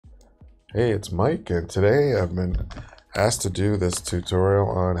Hey, it's Mike, and today I've been asked to do this tutorial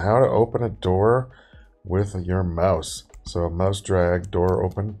on how to open a door with your mouse. So mouse drag, door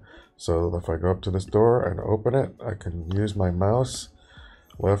open. So if I go up to this door and open it, I can use my mouse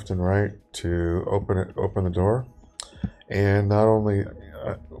left and right to open the door. And not only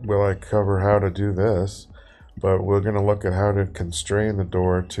will I cover how to do this, but we're going to look at how to constrain the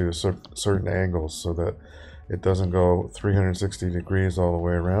door to certain angles so that it doesn't go 360 degrees all the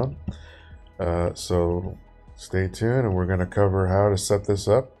way around. So stay tuned, and we're going to cover how to set this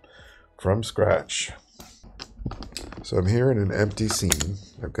up from scratch. So I'm here in an empty scene.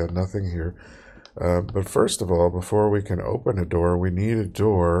 I've got nothing here. But first of all, before we can open a door, we need a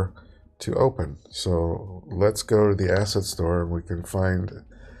door to open. So let's go to the asset store and we can find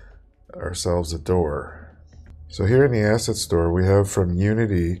ourselves a door. So here in the asset store, we have from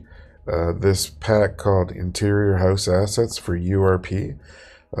Unity this pack called Interior House Assets for URP.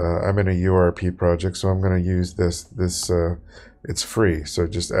 I'm in a URP project, so I'm going to use this. It's free, so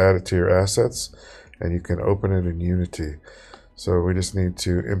just add it to your assets, and you can open it in Unity. So we just need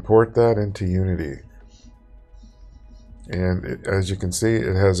to import that into Unity. And as you can see,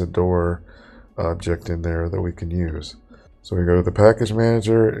 it has a door object in there that we can use. So we go to the package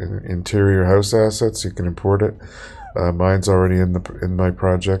manager and interior house assets. You can import it. Mine's already in my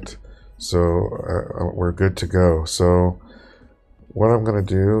project, so we're good to go. So what I'm going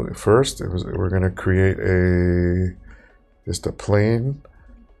to do first is we're going to create just a plane,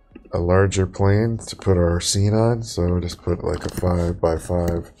 a larger plane to put our scene on. So just put like a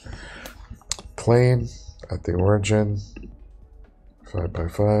 5x5 plane at the origin,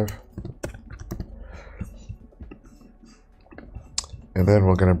 5x5. And then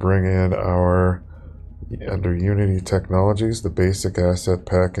we're going to bring in our, under Unity Technologies, the basic asset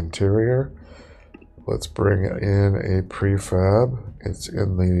pack interior. Let's bring in a prefab. It's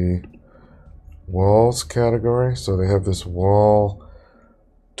in the walls category. So they have this wall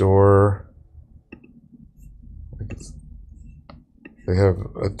door. They have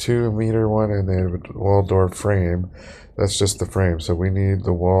a 2-meter one, and they have a wall door frame. That's just the frame. So we need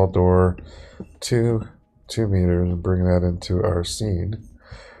the wall door 2 meters and bring that into our scene.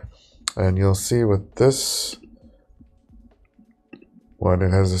 And you'll see with this one,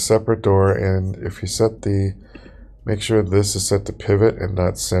 it has a separate door, and if you make sure this is set to pivot and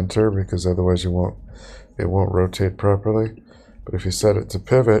not center, because otherwise it won't rotate properly. But if you set it to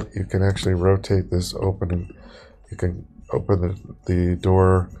pivot, you can actually rotate this opening. You can open the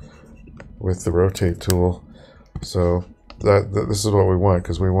door with the rotate tool. So this is what we want,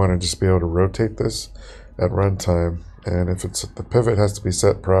 because we want to just be able to rotate this at runtime. And if the pivot has to be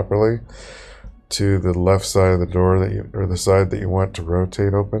set properly to the left side of the door or the side that you want to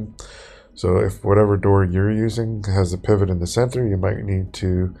rotate open. So if whatever door you're using has a pivot in the center, you might need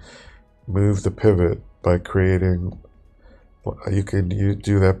to move the pivot by creating, you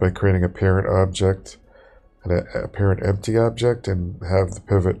do that by creating a parent object and a parent empty object and have the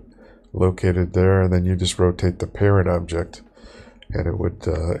pivot located there, and then you just rotate the parent object and it would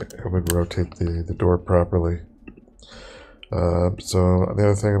rotate the door properly. So the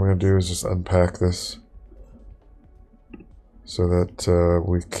other thing I'm going to do is just unpack this so that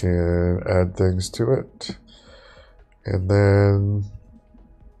we can add things to it. And then,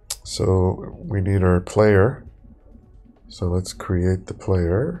 so we need our player. So let's create the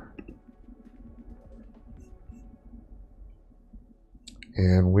player.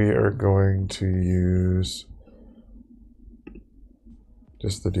 And we are going to use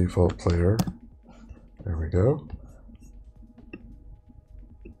just the default player. There we go.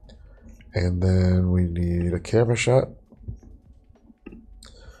 And then we need a camera shot.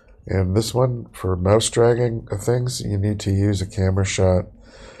 And this one, for mouse dragging of things, you need to use a camera shot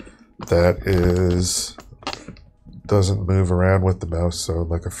that doesn't move around with the mouse. So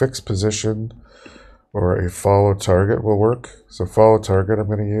like a fixed position or a follow target will work. So follow target I'm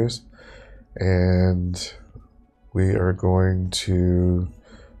going to use. And we are going to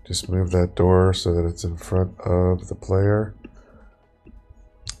just move that door so that it's in front of the player,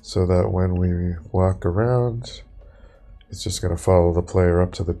 so that when we walk around, it's just going to follow the player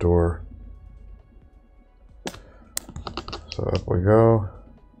up to the door. So up we go.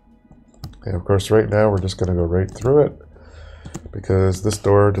 And of course right now we're just going to go right through it, because this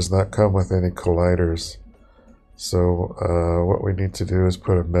door does not come with any colliders. So what we need to do is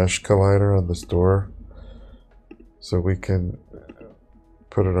put a mesh collider on this door. So we can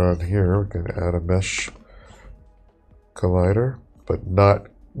put it on here. We can add a mesh collider, but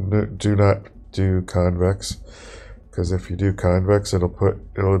do not do convex, because if you do convex, it'll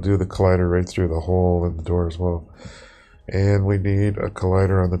do the collider right through the hole in the door as well. And we need a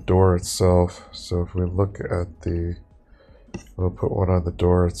collider on the door itself. So if we look at we'll put one on the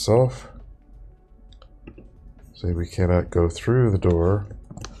door itself. See, we cannot go through the door.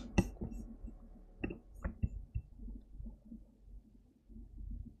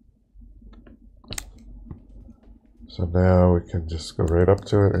 So now we can just go right up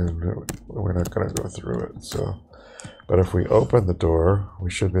to it, and we're not going to go through it. So, but if we open the door,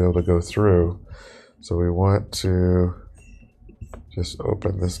 we should be able to go through. So we want to just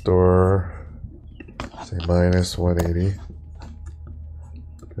open this door, say minus 180.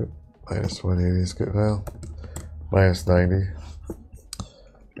 Minus 180 is good now. Minus 90.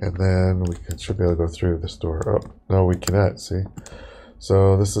 And then we should be able to go through this door. Oh, no, we cannot, see?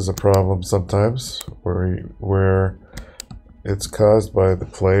 So this is a problem sometimes where it's caused by the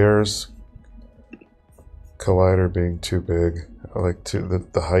player's collider being too big. Like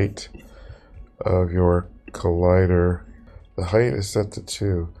the height of your collider. The height is set to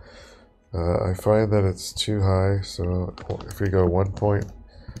 2. I find that it's too high, so if we go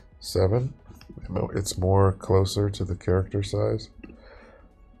 1.7, it's more closer to the character size.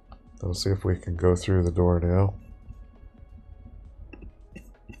 We'll see if we can go through the door now.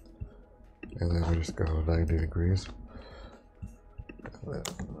 And then we just go 90 degrees. And then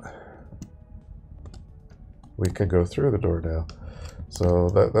we can go through the door now. So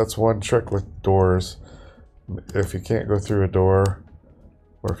that's one trick with doors. If you can't go through a door,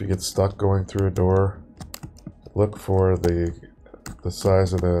 or if you get stuck going through a door, look for the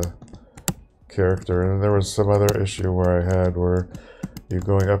size of the character. And there was some other issue where I had where you're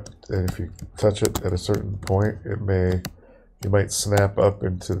going up, and if you touch it at a certain point, you might snap up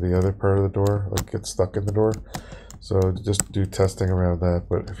into the other part of the door, like get stuck in the door. So just do testing around that.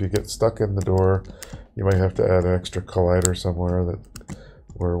 But if you get stuck in the door, you might have to add an extra collider somewhere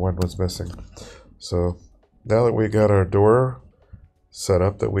where one was missing. So now that we got our door set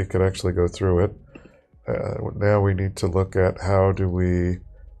up that we could actually go through it, now we need to look at how do we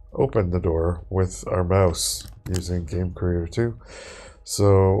open the door with our mouse using Game Creator 2.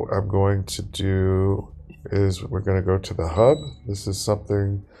 So I'm going to do is we're going to go to the hub. This is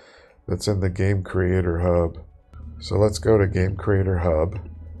something that's in the Game Creator hub. So let's go to Game Creator hub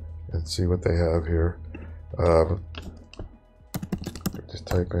and see what they have here. Just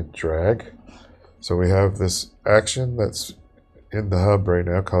type in drag. So we have this action that's in the hub right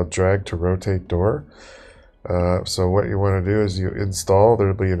now called drag to rotate door. So what you want to do is you install.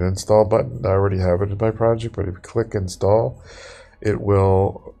 There'll be an install button. I already have it in my project, but if you click install, it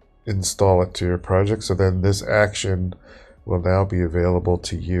will install it to your project. So then this action will now be available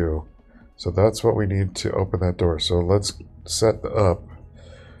to you. So that's what we need to open that door. So let's set up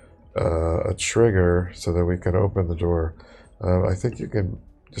a trigger so that we can open the door. I think you can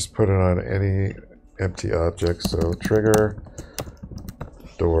just put it on any empty object. So trigger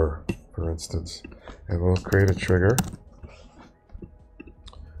door, for instance, and we'll create a trigger.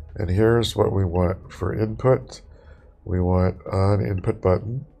 And here's what we want for input. We want on input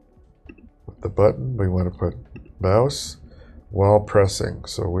button. With the button, we want to put mouse while pressing.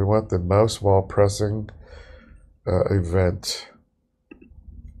 So we want the mouse while pressing event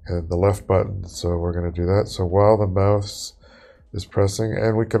and the left button. So we're going to do that. So while the mouse is pressing,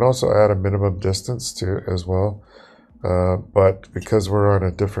 and we can also add a minimum distance to as well. But because we're on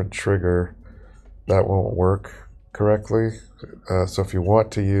a different trigger, that won't work correctly. So if you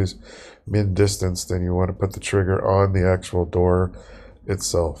want to use min distance, then you want to put the trigger on the actual door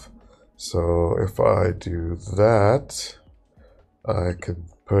itself. So if I do that, I can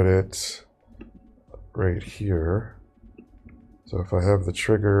put it right here. So if I have the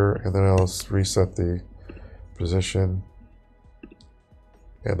trigger, and then I'll reset the position,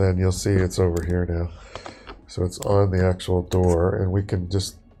 and then you'll see it's over here now. So it's on the actual door, and we can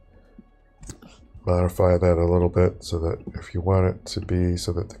just modify that a little bit so that if you want it to be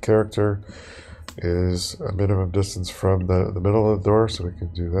so that the character is a minimum distance from the middle of the door, so we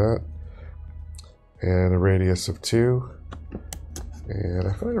can do that. And a radius of 2. And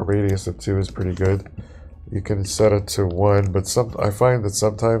I find a radius of 2 is pretty good. You can set it to 1, but I find that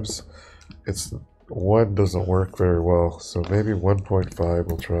sometimes 1 doesn't work very well. So maybe 1.5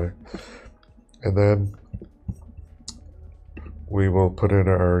 we'll try. And then we will put in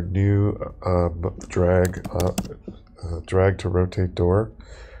our new drag to rotate door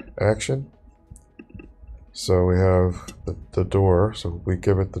action. So we have the door, so we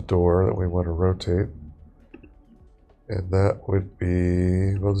give it the door that we want to rotate, and that would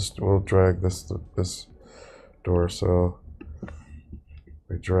be we'll drag this door. So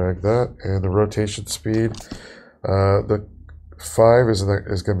we drag that, and the rotation speed, the 5 is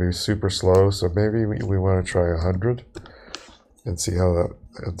going to be super slow. So maybe we want to try 100. and see how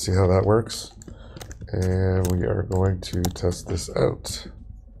that works. And we are going to test this out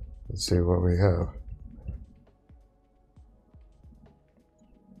and see what we have.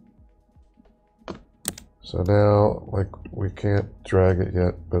 So now, like, we can't drag it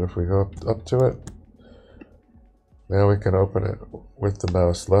yet, but if we go up to it, now we can open it with the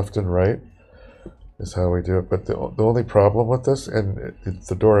mouse. Left and right is how we do it. But the only problem with this, and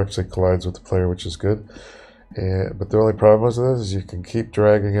the door actually collides with the player, which is good. But the only problem with this is you can keep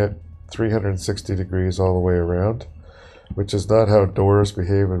dragging it 360 degrees all the way around, which is not how doors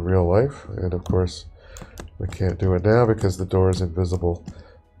behave in real life. And of course, we can't do it now because the door is invisible.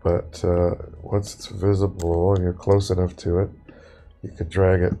 But once it's visible and you're close enough to it, you can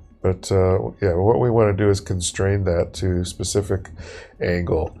drag it. But yeah, what we want to do is constrain that to a specific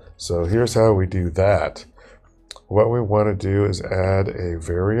angle. So here's how we do that. What we want to do is add a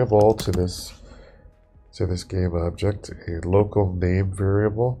variable to this game object, a local name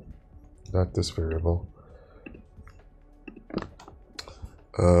variable, not this variable,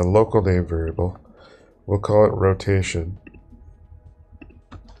 a local name variable. We'll call it rotation.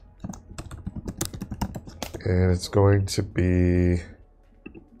 And it's going to be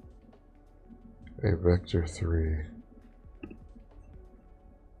a vector 3.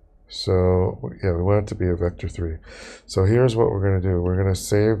 So yeah, we want it to be a vector 3. So here's what we're going to do. We're going to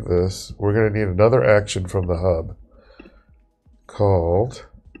save this. We're going to need another action from the hub called,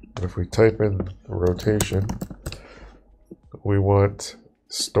 if we type in rotation, we want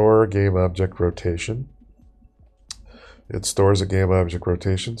store game object rotation. It stores a game object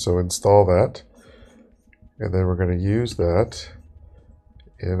rotation, so install that. And then we're going to use that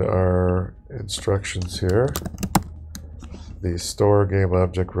in our instructions here, the store game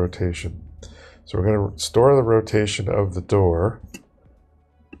object rotation. So we're going to store the rotation of the door,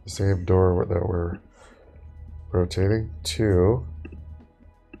 the same door that we're rotating, to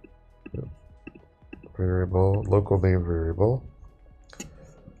variable, local name variable.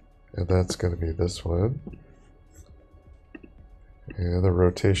 And that's going to be this one. And the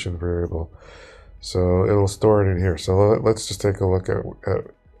rotation variable. So it'll store it in here. So let's just take a look at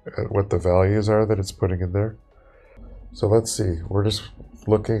what the values are that it's putting in there. So let's see. We're just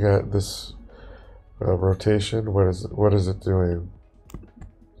looking at this rotation. What is it doing?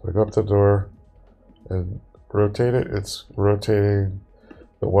 So I go up to the door and rotate it. It's rotating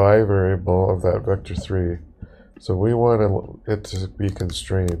the y variable of that vector 3. So we want it to be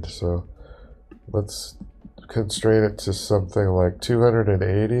constrained. So let's constrain it to something like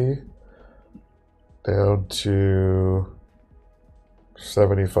 280 down to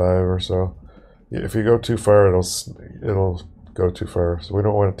 75 or so. If you go too far, it'll go too far. So we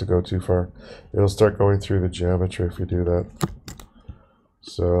don't want it to go too far. It'll start going through the geometry if you do that.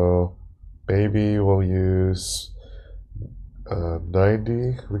 So maybe we'll use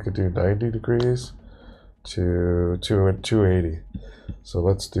 90. We could do 90 degrees to 280. So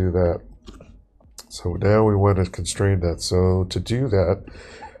let's do that. So now we want to constrain that. So to do that,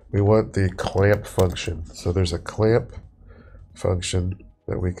 we want the clamp function. So there's a clamp function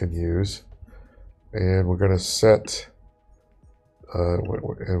that we can use, and we're going to set, and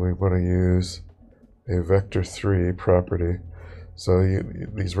we want to use a vector 3 property. So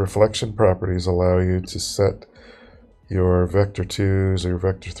these reflection properties allow you to set your vector 2s or your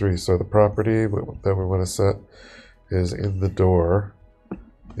vector 3s. So the property that we want to set is in the door,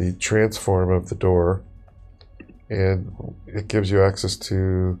 the transform of the door, and it gives you access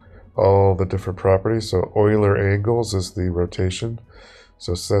to all the different properties. So Euler angles is the rotation.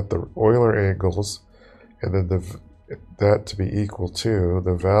 So set the Euler angles, and then that to be equal to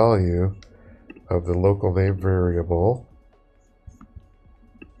the value of the local name variable.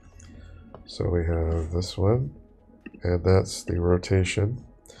 So we have this one, and that's the rotation.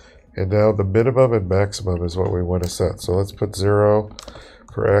 And now the minimum and maximum is what we want to set. So let's put 0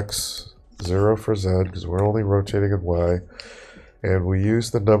 for x, 0 for z, because we're only rotating in y. And we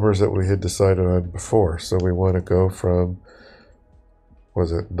use the numbers that we had decided on before. So we want to go from,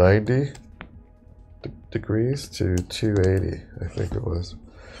 was it 90 degrees to 280, I think it was.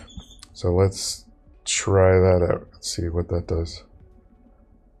 So let's try that out and see what that does.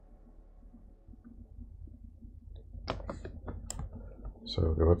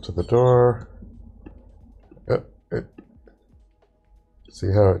 So go up to the door.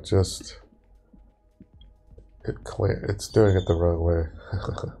 See how it just, it's doing it the wrong way.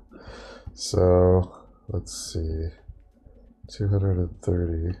 So let's see,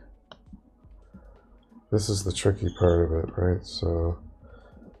 230. This is the tricky part of it, right? So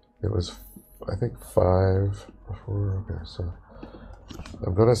it was, I think 5 before. Okay, so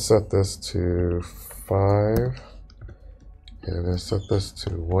I'm going to set this to 5, Okay, I'm going to set this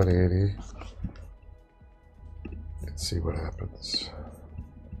to 180 and see what happens.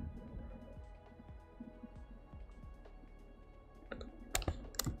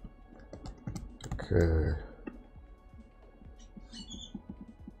 Okay.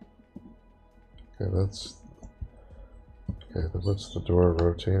 Okay, that's okay. Then what's the door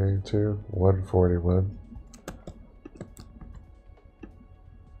rotating to? 141.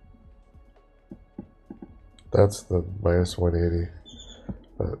 That's the minus 180,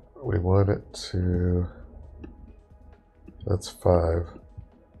 but we want it to. That's 5.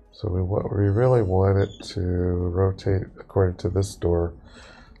 So we really want it to rotate according to this door.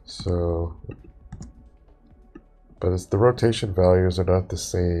 So, but it's the rotation values are not the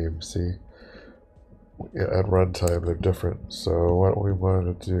same. See, at runtime they're different. So what we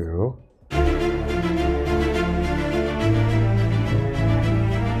want to do.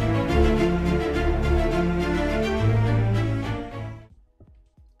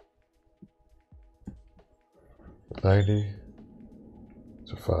 $90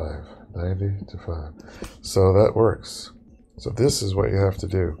 to 5, $90 to 5. So that works. So this is what you have to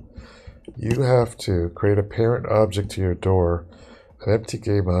do. You have to create a parent object to your door, an empty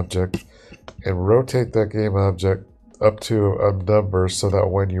game object, and rotate that game object up to a number so that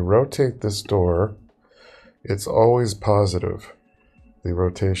when you rotate this door, it's always positive, the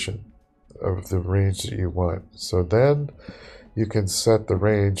rotation of the range that you want. So then you can set the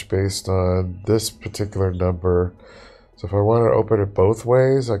range based on this particular number. So if I want to open it both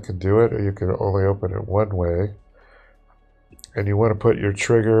ways, I can do it, or you can only open it one way. And you want to put your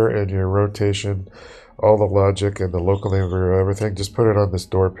trigger and your rotation, all the logic and the local name of everything, just put it on this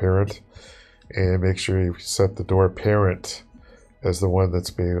door parent and make sure you set the door parent as the one that's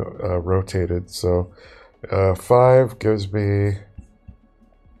being rotated. So 5 gives me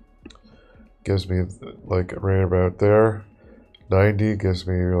like right about there. 90 gives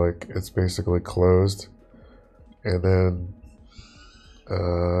me like it's basically closed. And then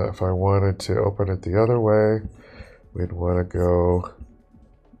if I wanted to open it the other way, we'd want to go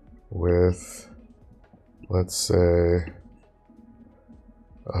with, let's say,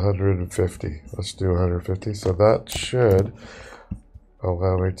 150. Let's do 150. So that should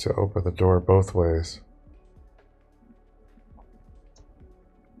allow me to open the door both ways.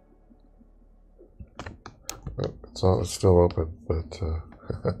 It's still open, but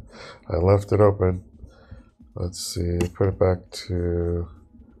I left it open. Let's see, put it back to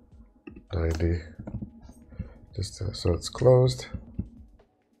 90. Just so it's closed.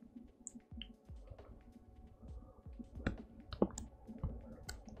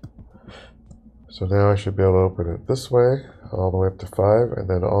 So now I should be able to open it this way, all the way up to 5, and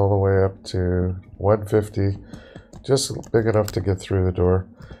then all the way up to 150, just big enough to get through the door.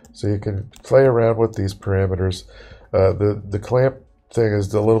 So you can play around with these parameters. The clamp thing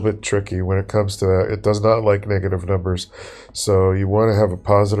is a little bit tricky when it comes to that. It does not like negative numbers. So you want to have a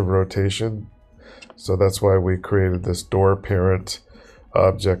positive rotation. So that's why we created this door parent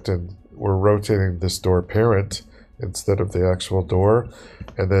object, and we're rotating this door parent instead of the actual door.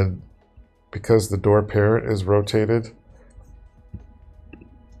 And then because the door parent is rotated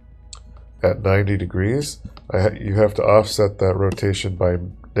at 90 degrees, you have to offset that rotation by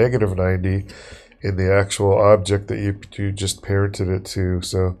negative 90 in the actual object that you just parented it to.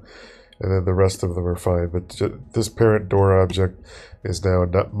 So, and then the rest of them are fine. But this parent door object is now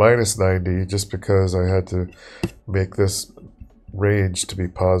minus 90 just because I had to make this range to be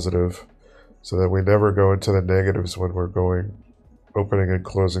positive so that we never go into the negatives when we're opening and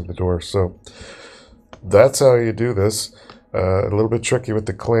closing the door. So that's how you do this. A little bit tricky with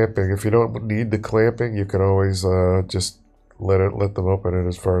the clamping. If you don't need the clamping, you can always just let them open it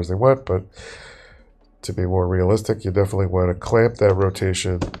as far as they want. But to be more realistic, you definitely want to clamp that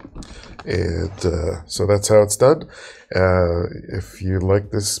rotation. And so that's how it's done. If you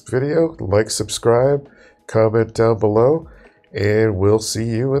like this video, like, subscribe, comment down below, and we'll see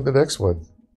you in the next one.